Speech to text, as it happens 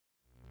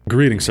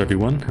Greetings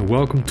everyone, and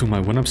welcome to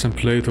my 100%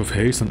 playthrough of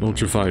Haste and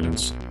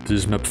Ultraviolence. This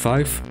is map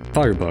 5,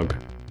 Firebug.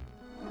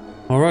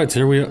 Alright,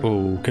 here we are.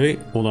 Okay,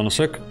 hold on a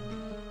sec.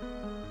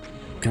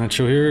 Can I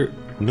chill here?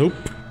 Nope.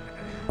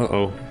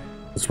 Uh-oh.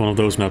 It's one of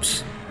those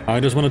maps. I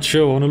just want to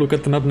chill, I want to look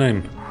at the map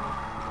name.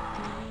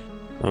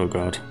 Oh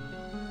god.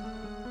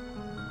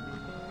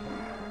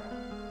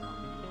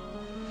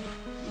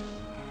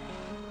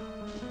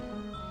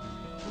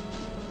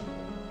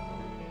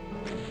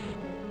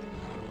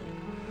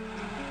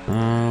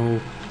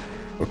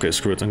 Okay,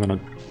 screw it, I'm gonna...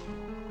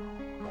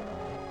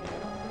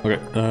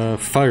 Okay,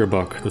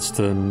 Firebug, that's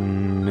the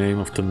name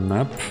of the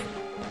map.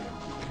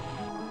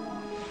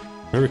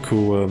 Very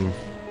cool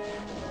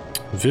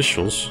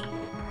visuals.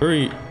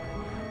 Very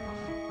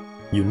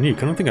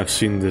unique. I don't think I've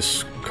seen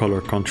this color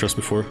contrast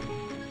before.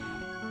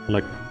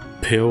 Like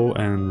pale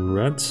and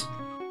red.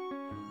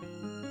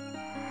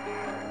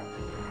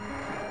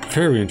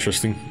 Very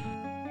interesting.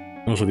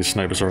 Also, these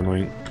snipers are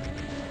annoying.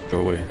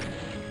 Go away.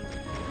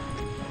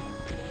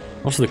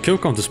 Also, the kill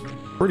count is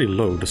pretty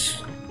low.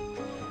 This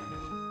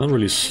not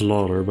really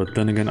slaughter, but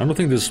then again, I don't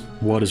think this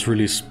PWAD is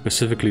really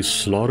specifically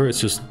slaughter.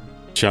 It's just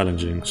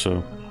challenging.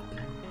 So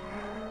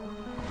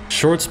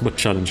short but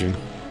challenging.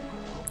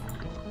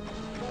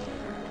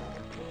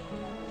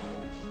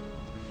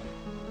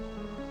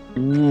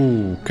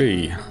 Ooh,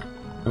 okay.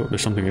 Oh,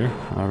 there's something here.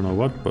 I don't know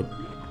what, but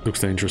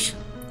looks dangerous.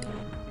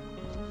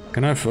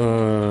 Can I have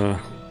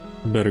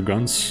better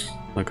guns,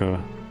 like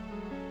a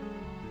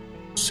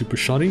super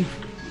shotty?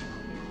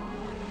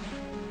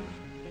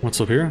 What's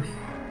up here?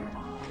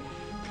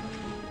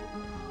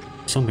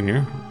 Something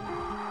here.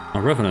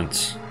 A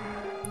revenant.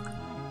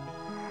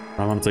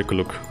 I want to take a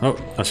look. Oh,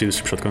 I see the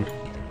super shotgun.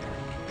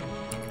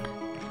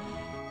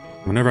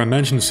 Whenever I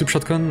mention the super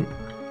shotgun,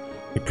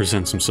 he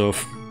presents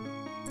himself.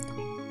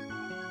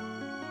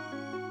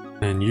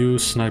 And you,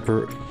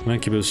 sniper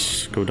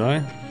Mancubus, go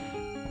die.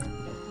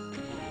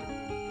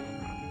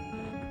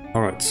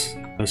 Alright,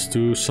 let's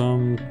do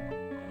some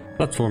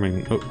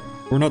platforming. Oh,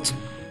 we're not.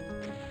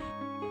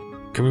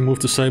 Can we move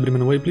the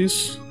Cyberman away,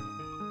 please?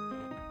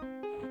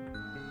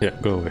 Yeah,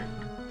 go away.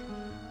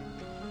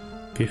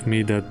 Give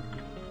me that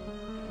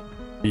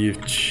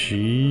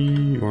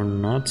BFG or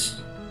not.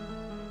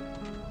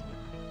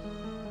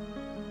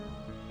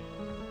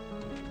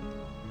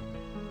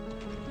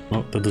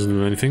 Oh, that doesn't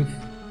do anything.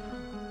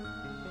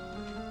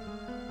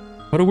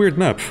 What a weird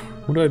map.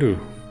 What do I do?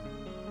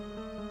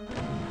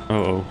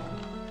 Uh-oh.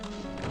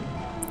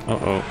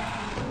 Uh-oh.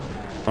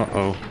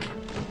 Uh-oh.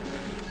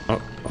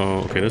 Oh,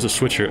 okay, there's a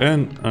switch here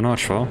and an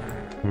arch file.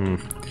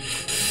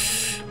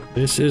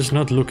 This is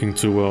not looking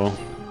too well.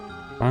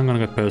 I'm gonna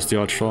get past the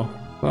arch file.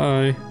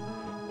 Bye.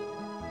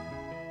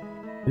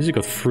 At least he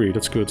got free,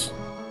 that's good.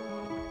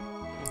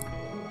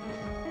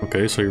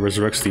 Okay, so he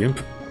resurrects the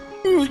imp.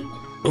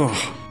 Oh.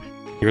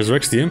 He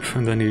resurrects the imp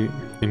and then he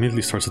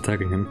immediately starts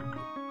attacking him.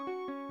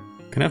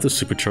 Can I have the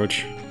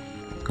supercharge?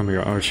 Come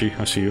here, Archie,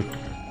 I see you.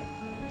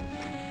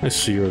 I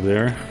see you're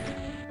there.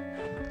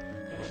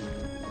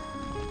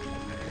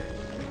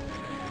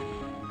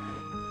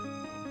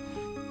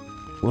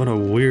 What a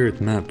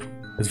weird map.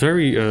 It's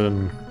very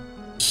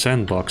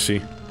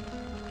sandboxy.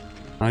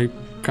 I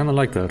kinda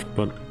like that,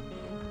 but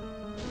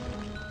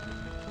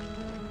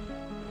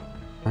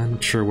I'm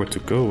not sure where to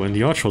go, and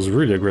the arch was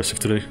really aggressive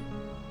today.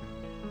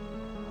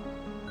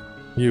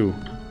 You,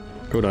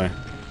 go die.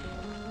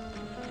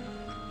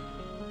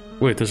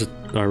 Wait, there's a...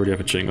 I already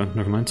have a chain gun,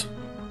 never mind.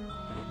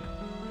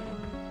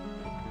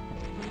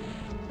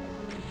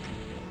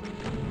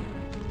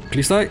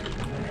 Please die!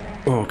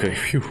 Oh, okay,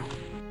 phew.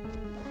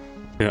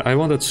 Yeah, I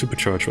want that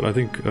supercharge, but I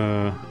think,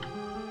 yeah,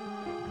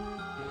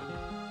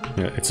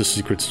 it's a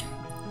secret,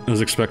 as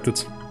expected.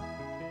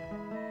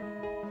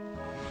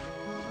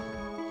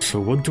 So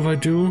what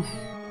do?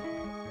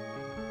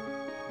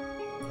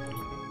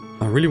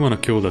 I really want to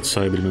kill that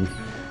Cyberman.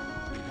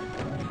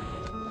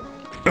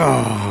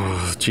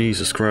 Oh,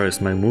 Jesus Christ,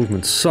 my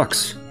movement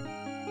sucks.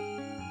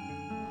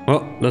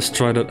 Well, let's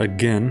try that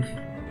again.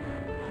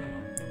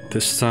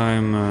 This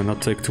time,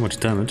 not take too much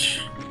damage.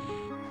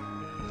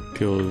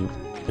 Kill the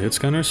hit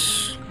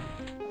scanners.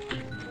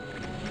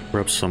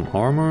 Grab some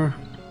armor.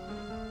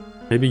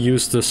 Maybe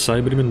use the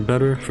Cyberman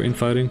better for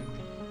infighting.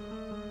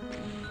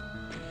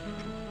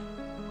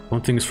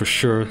 One thing is for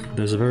sure,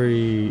 there's a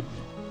very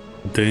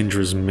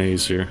dangerous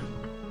maze here.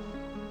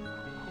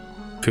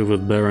 Filled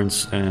with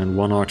barons and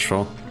one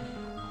archfall.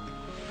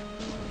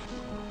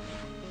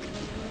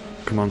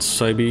 Come on,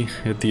 Cybe,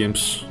 hit the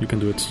imps. You can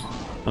do it.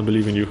 I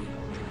believe in you.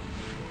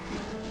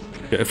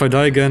 Yeah, if I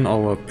die again,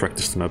 I'll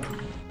practice the map.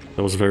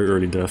 That was a very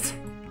early death.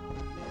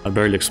 I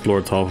barely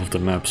explored half of the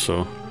map,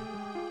 so...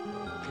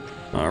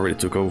 I already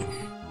took a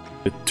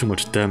bit too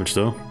much damage,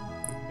 though.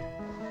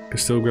 Can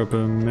still grab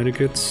a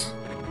medikit.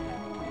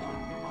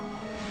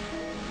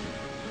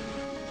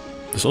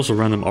 There's also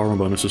random armor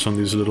bonuses on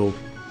these little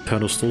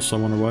pedestals, I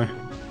wonder why.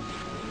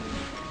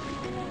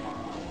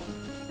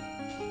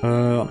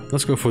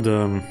 Let's go for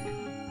the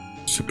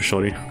super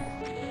shotty.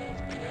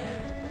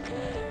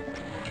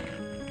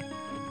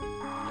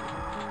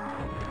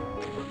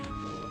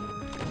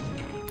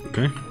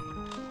 Okay.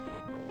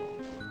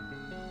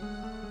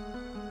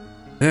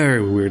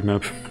 Very weird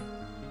map.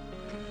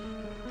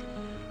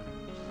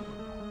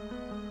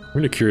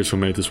 Really curious who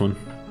made this one.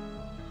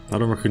 I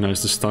don't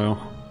recognize this style.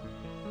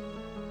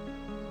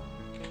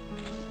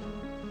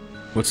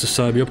 What's the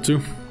Sabi up to?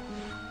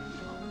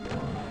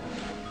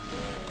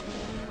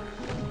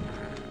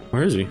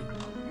 Where is he?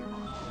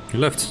 He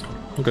left.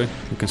 Okay,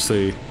 he can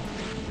stay.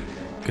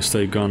 Can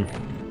stay gone.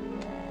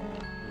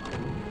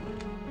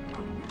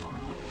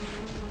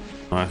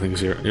 Oh, I think he's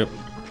here. Yep.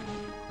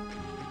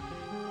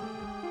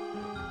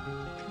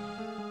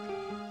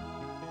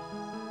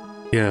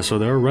 Yeah, so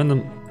there are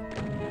random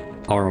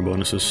armor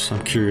bonuses.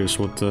 I'm curious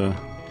what they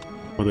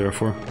are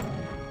for.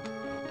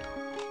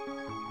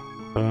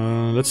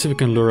 Let's see if we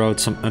can lure out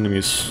some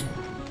enemies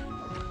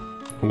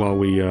while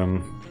we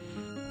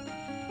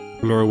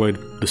lure away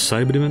the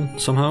Cyberdemon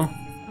somehow.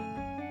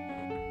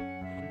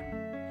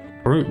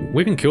 Or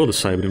we can kill the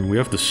Cyberdemon. We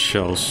have the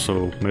shells,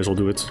 so may as well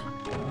do it.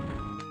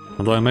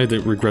 Although I may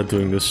regret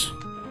doing this,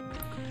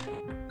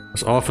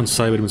 as often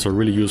Cyberdemons are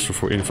really useful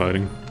for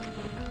infighting.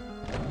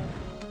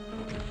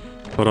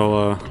 But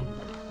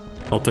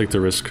I'll take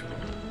the risk.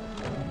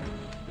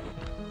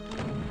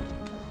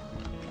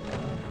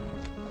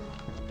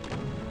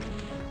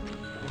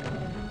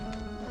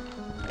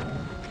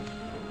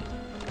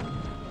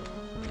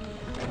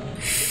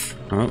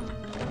 Oh.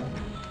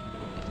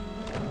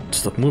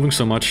 Stop moving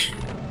so much.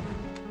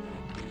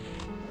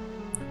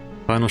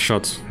 Final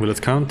shot. Will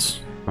it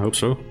count? I hope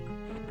so.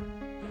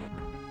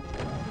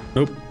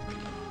 Nope.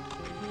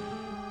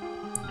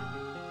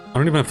 I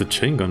don't even have the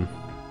chain gun.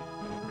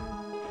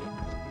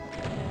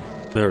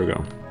 There we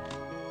go.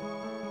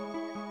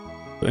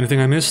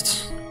 Anything I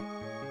missed?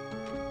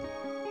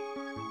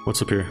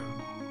 What's up here?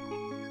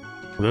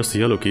 Well, there's the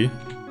yellow key.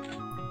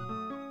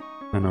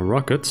 And a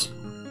rocket.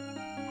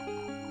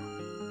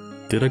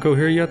 Did I go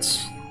here yet?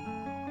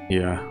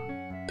 Yeah,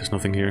 there's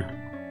nothing here.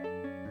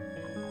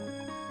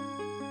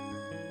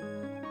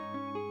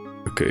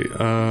 Okay,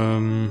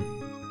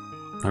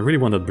 I really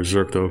want that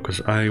Berserk though,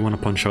 because I want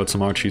to punch out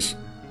some Archies.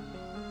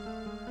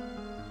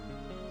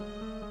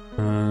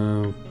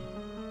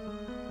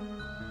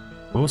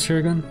 What was here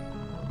again?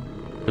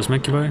 Just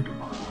MAP05?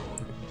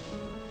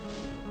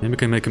 Maybe we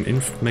can make him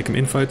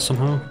infight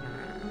somehow.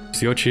 Is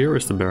the Archie here or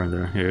is the Baron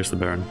there? Yeah, here's the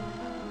Baron.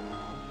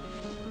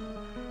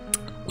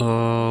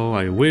 Oh,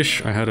 I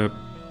wish I had a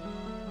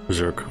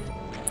Berserk.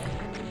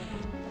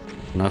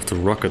 And I have to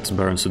rocket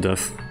Barons to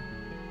death.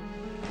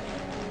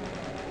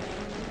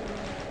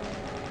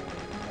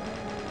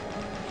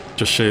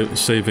 Just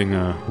saving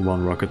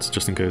one rocket,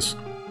 just in case.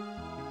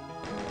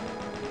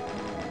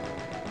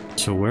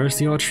 So where's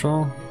the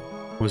Archfall?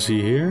 Was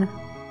he here?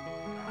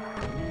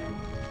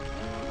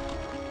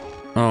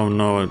 Oh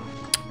no,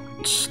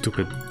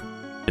 stupid.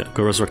 Yeah,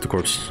 go resurrect the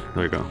corpse.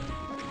 There you go.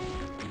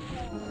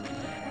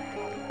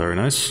 Very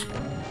nice.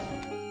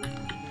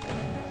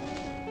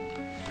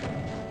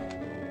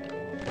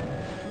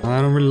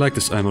 I don't really like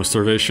this ammo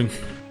starvation.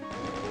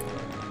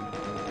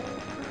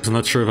 I'm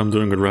not sure if I'm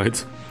doing it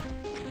right.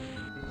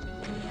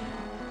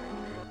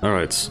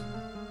 Alright,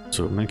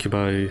 so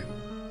MAP05.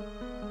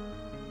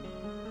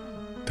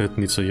 That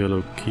needs a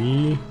yellow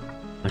key.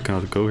 I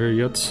cannot go here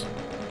yet.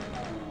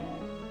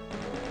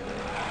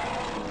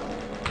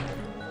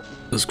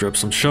 Let's grab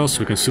some shells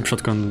so we can soup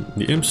shotgun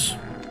the imps.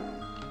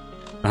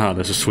 Aha,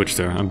 there's a switch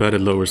there. I bet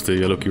it lowers the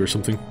yellow key or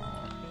something.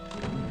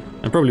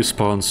 And probably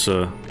spawns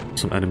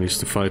some enemies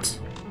to fight.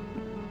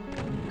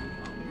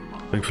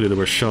 Thankfully there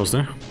were shells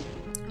there.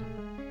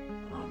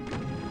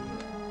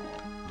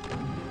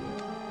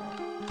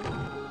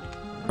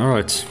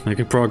 Alright,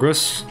 making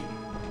progress.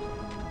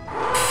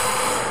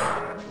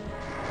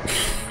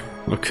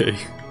 Okay.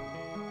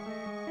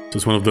 So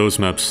it's one of those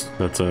maps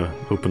that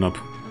open up.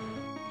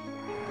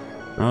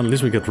 At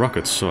least we get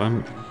rockets, so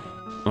I'm...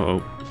 Uh-oh.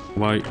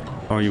 Why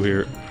are you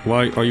here?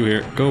 Why are you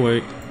here? Go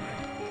away.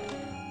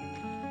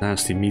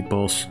 Nasty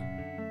meatballs.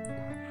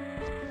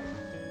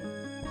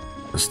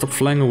 Stop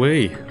flying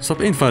away.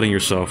 Stop infighting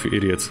yourself, you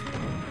idiot.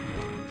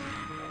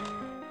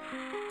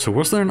 So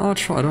was there an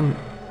Archfall?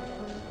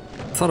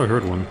 I thought I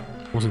heard one.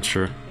 Wasn't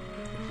sure.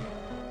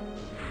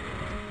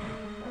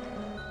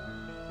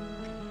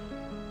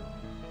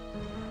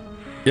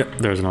 Yeah,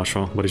 there's an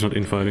Archfall, but he's not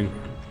infighting.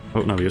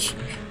 Oh, now he is.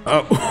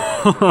 Oh!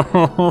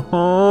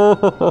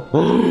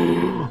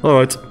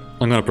 Alright,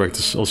 I'm gonna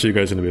practice. I'll see you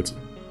guys in a bit.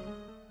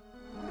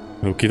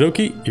 Okie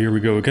dokie, here we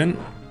go again.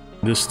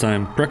 This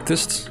time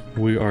practiced.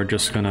 We are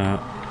just gonna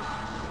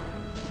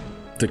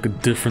take a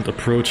different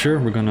approach here.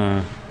 We're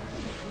gonna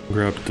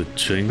grab the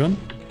chain gun,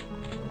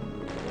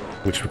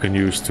 which we can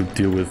use to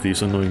deal with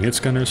these annoying hit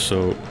scanners,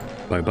 so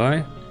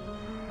bye-bye.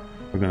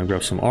 We're gonna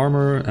grab some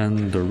armor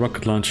and the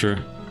rocket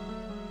launcher.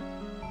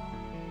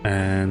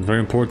 And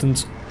very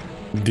important,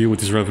 deal with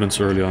these revenants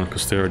early on,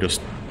 because they are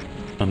just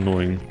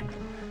annoying.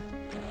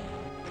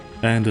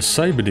 And the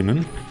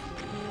Cyberdemon,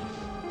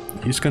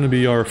 he's gonna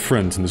be our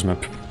friend in this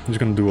map. He's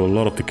gonna do a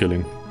lot of the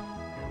killing.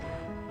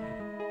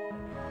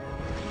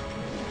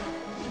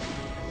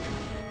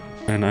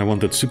 And I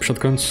wanted super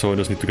shotguns, so I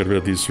just need to get rid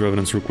of these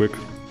revenants real quick.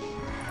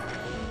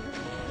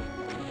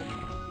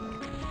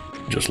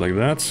 Just like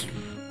that.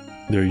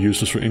 They're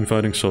useless for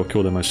infighting, so I'll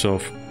kill them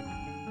myself.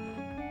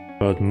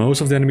 But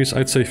most of the enemies,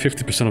 I'd say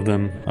 50% of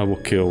them, I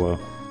will kill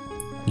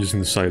using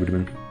the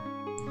Cyberman.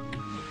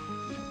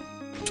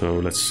 So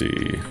let's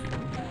see.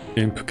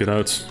 Imp, get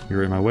out.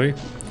 You're in my way.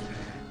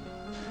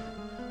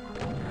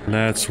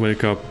 Let's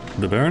wake up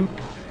the Baron.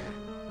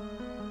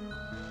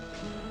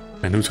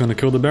 And who's gonna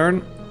kill the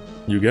Baron?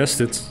 You guessed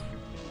it.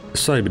 The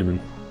Cyberman.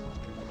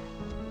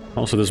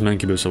 Also this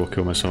Mancubus I will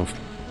kill myself.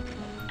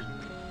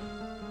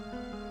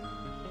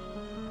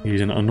 He's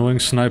an annoying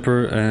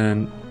sniper,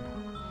 and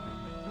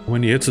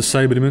when he hits the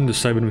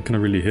Cyberman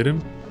cannot really hit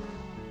him.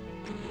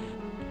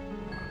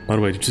 By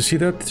the way, did you see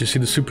that? Did you see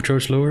the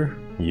supercharge lower?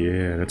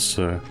 Yeah, that's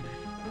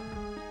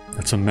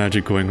some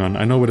magic going on.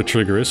 I know what the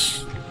trigger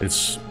is.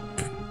 It's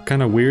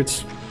kind of weird,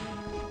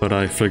 but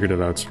I figured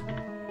it out.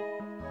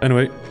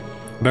 Anyway,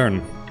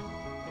 Baron.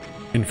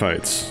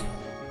 Infights.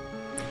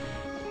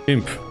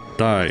 Imp,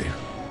 die.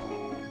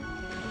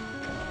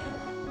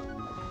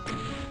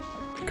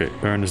 Okay,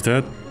 Baron is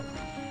dead.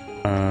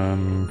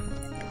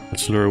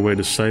 Let's lure away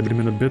the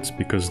Cyberman a bit,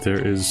 because there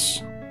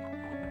is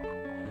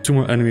 2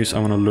 more enemies I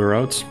want to lure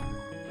out.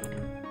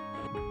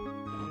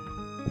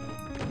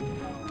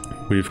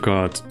 We've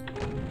got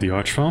the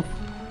Archvile.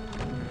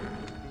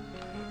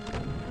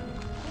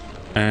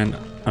 And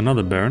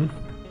another Baron.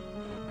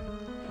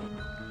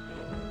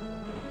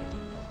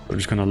 We're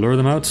just gonna lure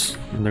them out,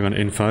 and they're gonna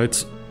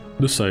infight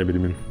the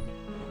Cyberman.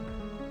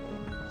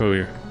 Go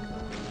here.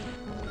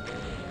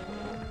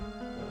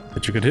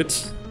 Did you get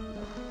hit?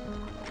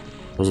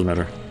 Doesn't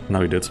matter.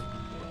 Now he did.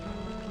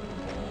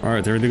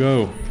 Alright, there we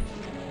go.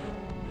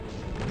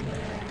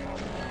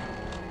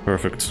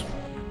 Perfect.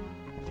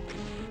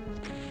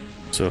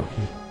 So,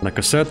 like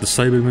I said, the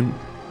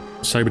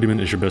Cyberman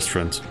is your best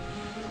friend.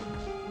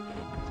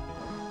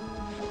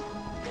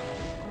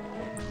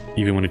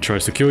 Even when he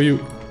tries to kill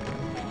you,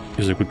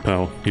 he's a good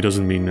pal. He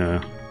doesn't mean...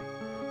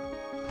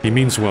 he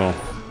means well.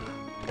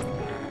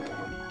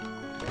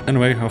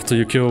 Anyway, after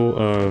you kill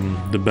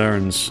the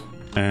Barons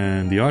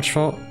and the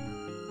Archvile,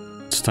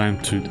 it's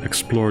time to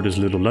explore this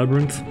little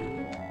labyrinth.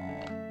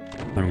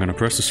 I'm gonna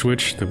press the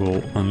switch that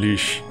will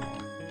unleash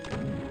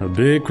a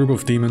big group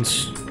of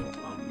demons.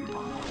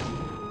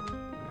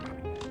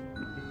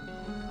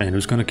 And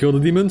who's gonna kill the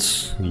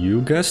demons?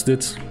 You guessed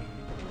it.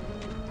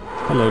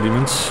 Hello,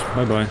 demons.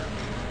 Bye-bye.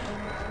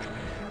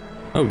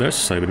 Oh, there's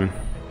Cyberman.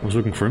 I was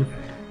looking for him.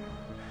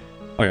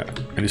 Oh yeah,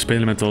 and these Pain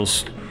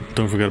Elementals,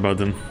 don't forget about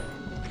them.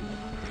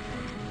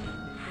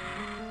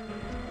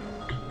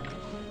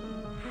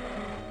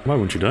 Why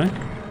won't you die?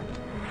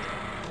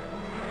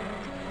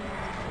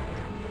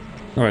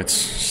 Alright,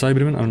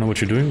 Cyberman, I don't know what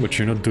you're doing, but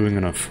you're not doing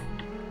enough.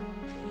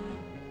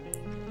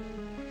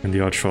 And the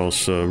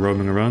Archvile's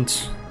roaming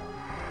around.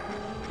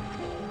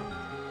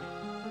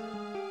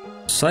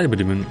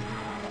 Cyberman.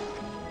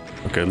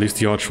 Okay, at least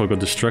the Archvile got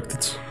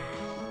distracted.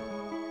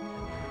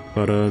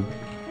 But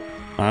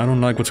I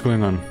don't like what's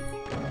going on.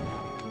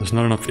 There's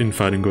not enough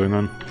infighting going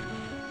on.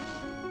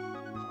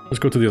 Let's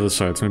go to the other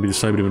side. Maybe the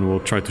Cyberman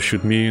will try to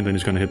shoot me, and then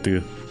he's gonna hit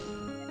the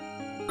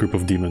group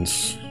of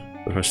demons.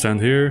 If I stand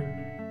here,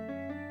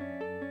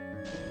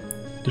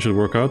 this should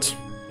work out.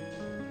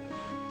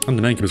 And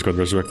the Mancubus got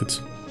resurrected.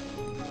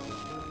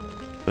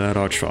 Bad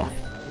Archvile.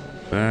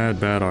 Bad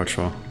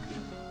Archvile.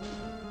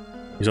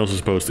 He's also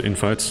supposed to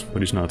infight,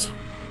 but he's not.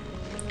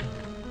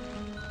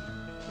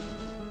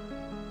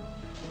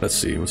 Let's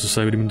see, what's the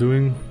Cyberman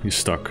doing? He's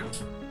stuck.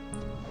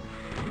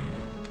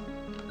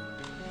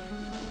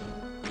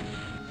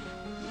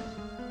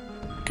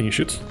 Can you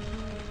shoot?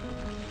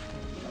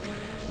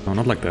 No,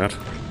 not like that.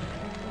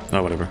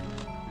 Oh, whatever.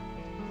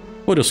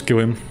 We'll just kill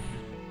him.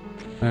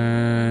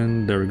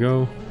 And there we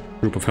go.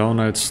 Group of Hell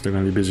Knights, they're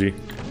gonna be busy.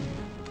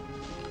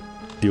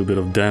 Deal a bit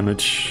of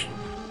damage.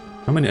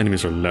 How many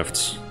enemies are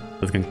left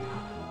that can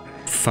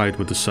fight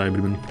with the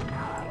Cyberman?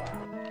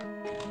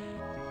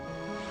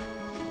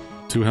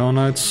 2 Hell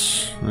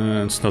Knights.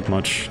 It's not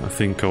much. I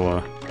think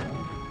I'll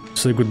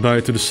say goodbye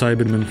to the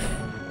Cyberman.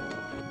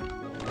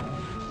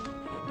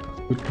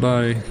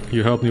 Goodbye.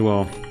 You helped me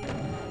well.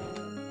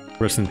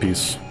 Rest in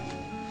peace.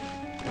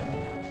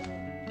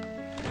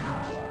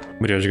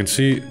 But yeah, as you can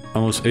see,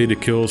 almost 80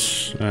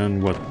 kills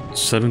and what,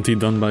 70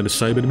 done by the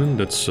Cyberman?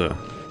 That's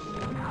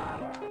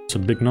a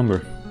big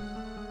number.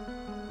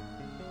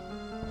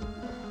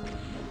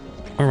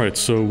 Alright,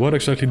 so what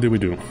exactly did we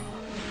do?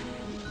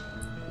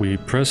 We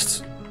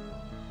pressed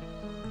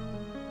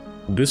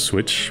this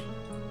switch,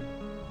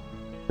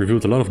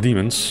 revealed a lot of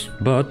demons,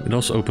 but it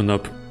also opened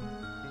up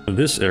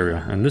this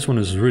area, and this one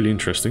is really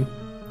interesting.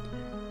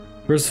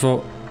 First of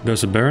all,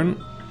 there's a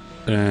Baron,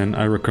 and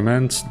I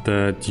recommend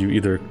that you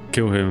either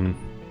kill him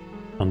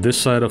on this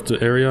side of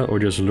the area or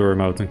just lure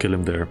him out and kill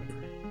him there.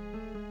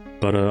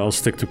 But I'll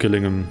stick to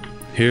killing him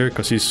here,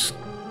 because he's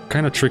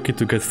kind of tricky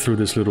to get through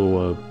this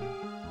little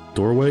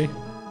doorway.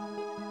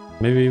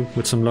 Maybe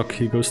with some luck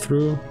he goes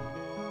through.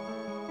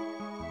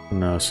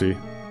 No, see.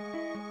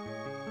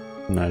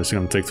 Nah, this is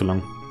gonna take too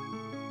long.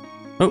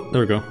 Oh,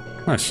 there we go.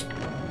 Nice.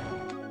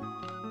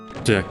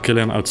 So yeah, kill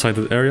him outside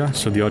that area,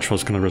 so the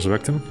Archfall's gonna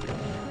resurrect him.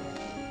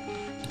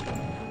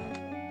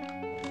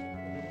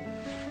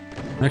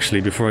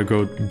 Actually, before I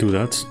go do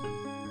that,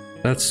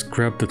 let's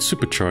grab that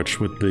supercharge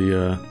with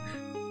the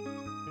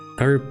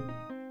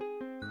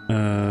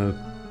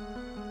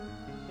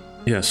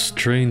yeah,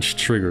 strange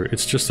trigger.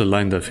 It's just a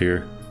line death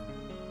here.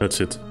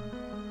 That's it.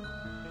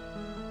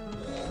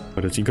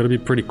 But you gotta be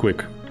pretty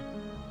quick.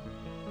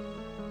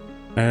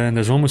 And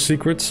there's one more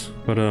secret,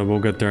 but we'll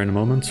get there in a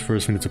moment.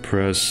 First we need to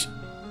press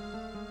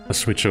a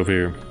switch over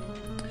here.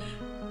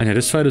 And yeah,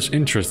 this fight is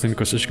interesting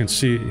because as you can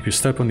see, if you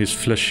step on these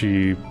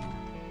fleshy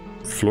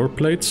floor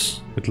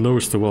plates, it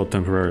lowers the wall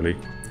temporarily.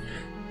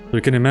 So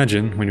you can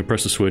imagine, when you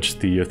press the switch,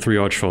 the 3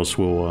 Archfalls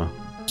will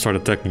start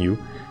attacking you.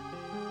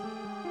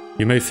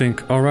 You may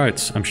think,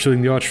 alright, I'm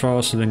shooting the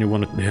Archfalls, and then you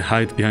want to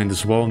hide behind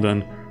this wall, and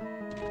then...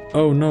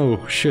 oh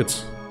no,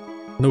 shit.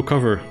 No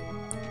cover.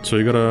 So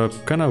you gotta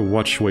kinda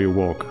watch where you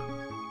walk.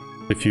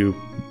 If you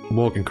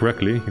walk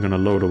incorrectly, you're gonna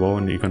lower the wall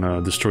and you're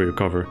gonna destroy your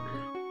cover.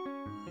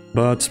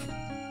 But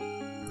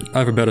I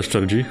have a better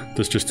strategy.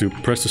 That's just to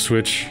press the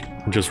switch,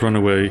 and just run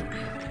away,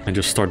 and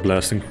just start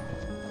blasting.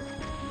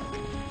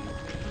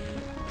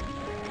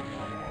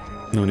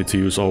 No need to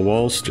use all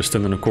walls, just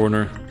stand in a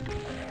corner.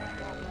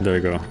 There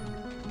you go.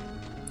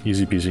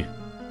 Easy peasy.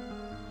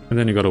 And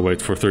then you gotta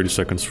wait for 30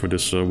 seconds for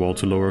this wall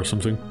to lower or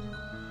something.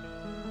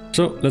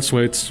 So, let's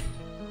wait.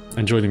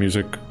 Enjoy the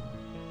music.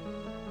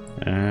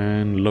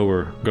 And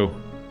lower. Go.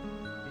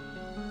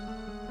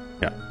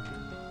 Yeah.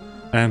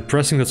 And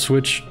pressing that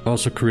switch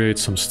also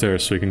creates some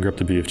stairs so you can grab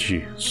the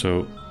BFG.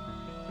 So,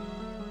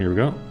 here we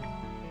go.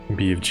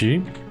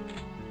 BFG.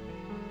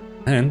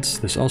 And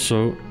there's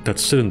also that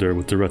cylinder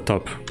with the red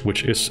top,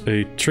 which is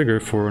a trigger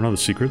for another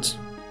secret.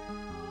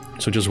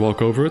 So just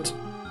walk over it.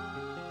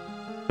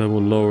 That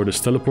will lower this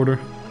teleporter.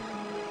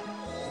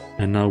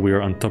 And now we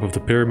are on top of the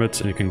pyramid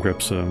and you can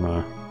grab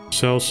some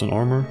cells and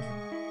armor.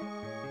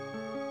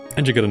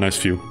 And you get a nice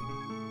view.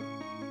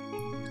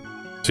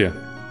 So yeah,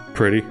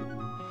 pretty.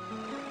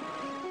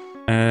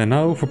 And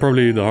now for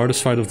probably the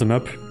hardest fight of the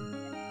map.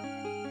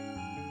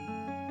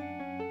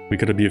 We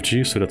get a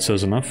BFG, so that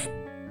says enough.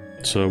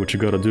 So what you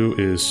gotta do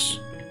is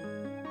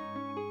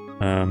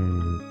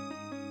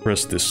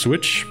press this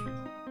switch.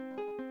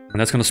 And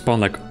that's gonna spawn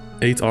like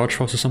 8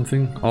 Archfalls or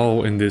something,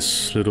 all in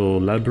this little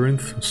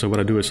labyrinth. So what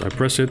I do is I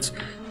press it,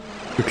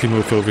 quickly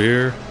move over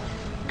here.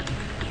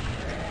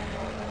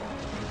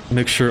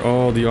 Make sure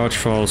all the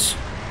Archfalls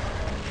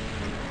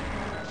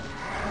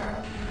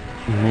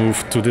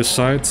move to this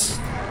side.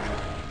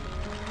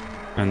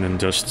 And then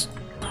just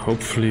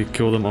hopefully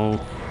kill them all.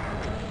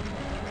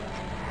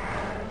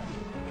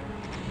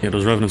 Yeah,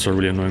 those Revenants are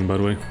really annoying, by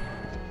the way.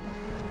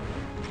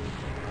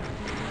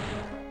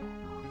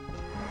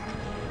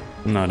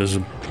 Nah, this is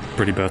a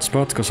pretty bad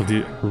spot because of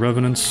the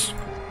Revenants.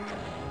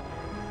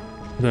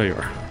 There you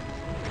are.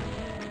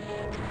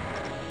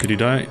 Did he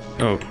die?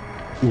 Oh.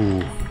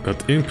 Ooh,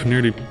 that imp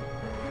nearly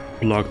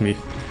blocked me.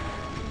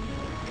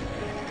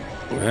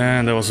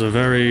 And that was a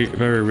very,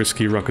 very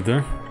risky rocket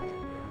there.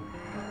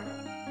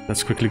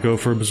 Let's quickly go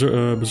for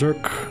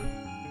Berserk.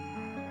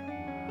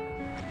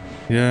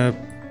 Yeah,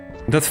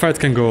 that fight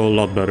can go a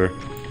lot better.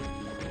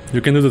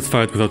 You can do that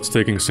fight without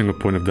taking a single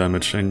point of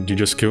damage, and you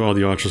just kill all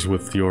the archers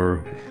with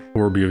your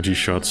 4 BFG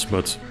shots,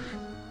 but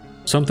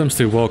sometimes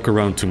they walk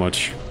around too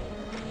much.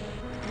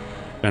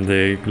 And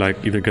they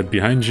like either get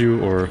behind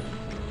you or...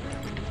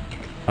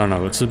 I don't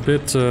know, it's a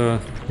bit... you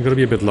gotta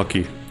be a bit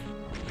lucky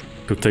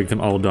to take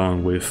them all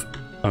down with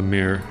a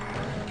mere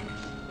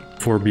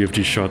 4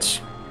 BFG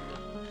shots.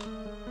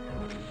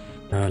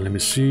 Let me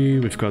see,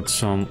 we've got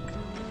some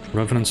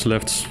Revenants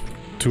left,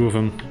 2 of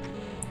them.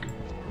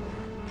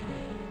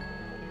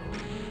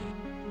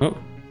 Oh,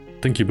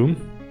 thank you, Boom.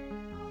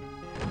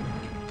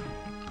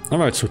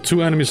 Alright, so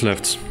 2 enemies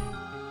left.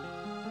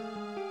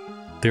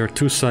 There are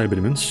 2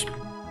 Cyberdemons.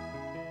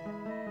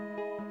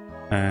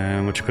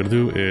 And what you gotta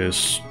do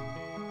is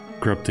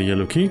grab the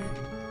yellow key.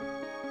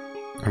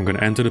 I'm gonna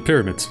enter the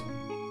pyramid.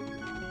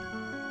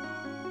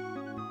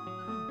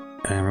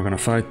 And we're gonna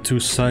fight 2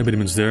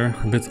 Cyberdemons there,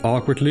 a bit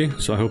awkwardly,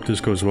 so I hope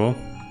this goes well.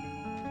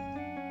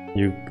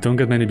 You don't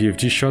get many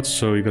BFG shots,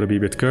 so you gotta be a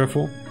bit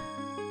careful.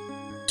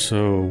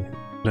 So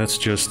let's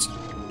just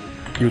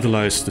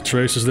utilize the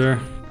traces there.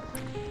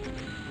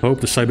 Hope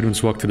the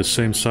Cyberdemons walk to the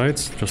same side,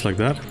 just like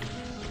that.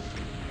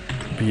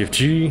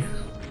 BFG.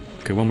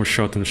 Okay, one more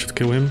shot and it should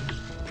kill him.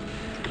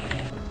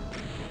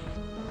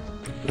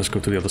 Let's go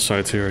to the other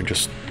side here and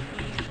just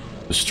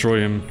destroy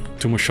him.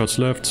 2 more shots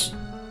left.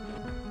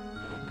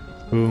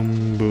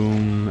 Boom,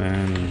 boom,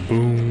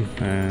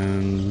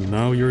 and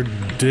now you're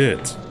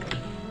dead.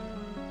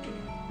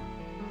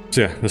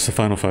 So yeah, that's the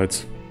final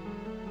fight.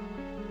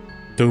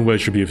 Don't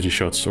waste your BFG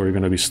shots or you're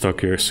gonna be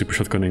stuck here super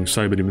shotgunning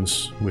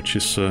Cyberdemons, which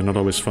is not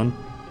always fun.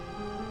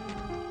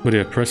 But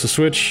yeah, press the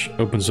switch,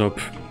 opens up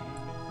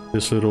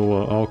this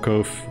little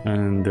alcove,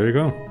 and there you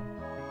go.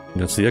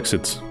 That's the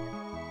exit.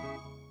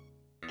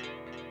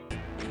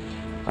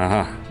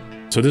 Aha.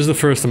 So this is the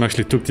first time I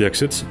actually took the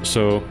exit,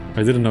 so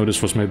I didn't know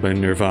this was made by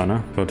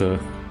Nirvana, but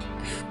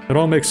it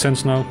all makes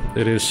sense now.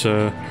 It is...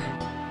 I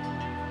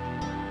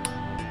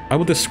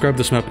would describe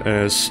this map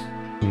as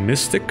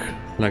mystic,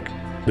 like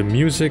the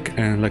music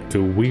and like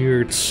the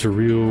weird,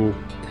 surreal,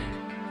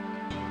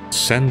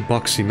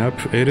 sandboxy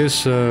map. It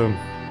is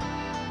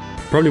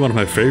probably one of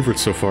my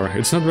favorites so far.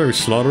 It's not very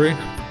slaughtery,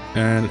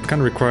 and it kind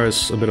of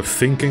requires a bit of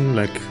thinking,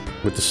 like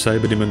with the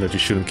Cyber Demon, that you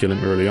shouldn't kill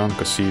him early on,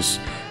 because he's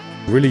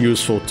really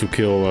useful to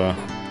kill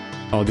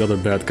all the other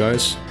bad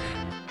guys.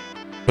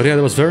 But yeah,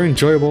 that was very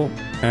enjoyable,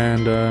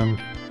 and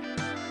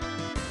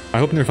I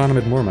hope Nirvana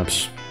made more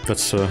maps.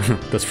 That's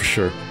that's for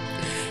sure.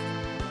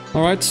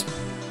 Alright,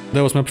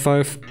 that was map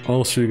 5.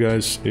 I'll see you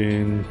guys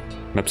in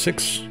map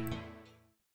 6.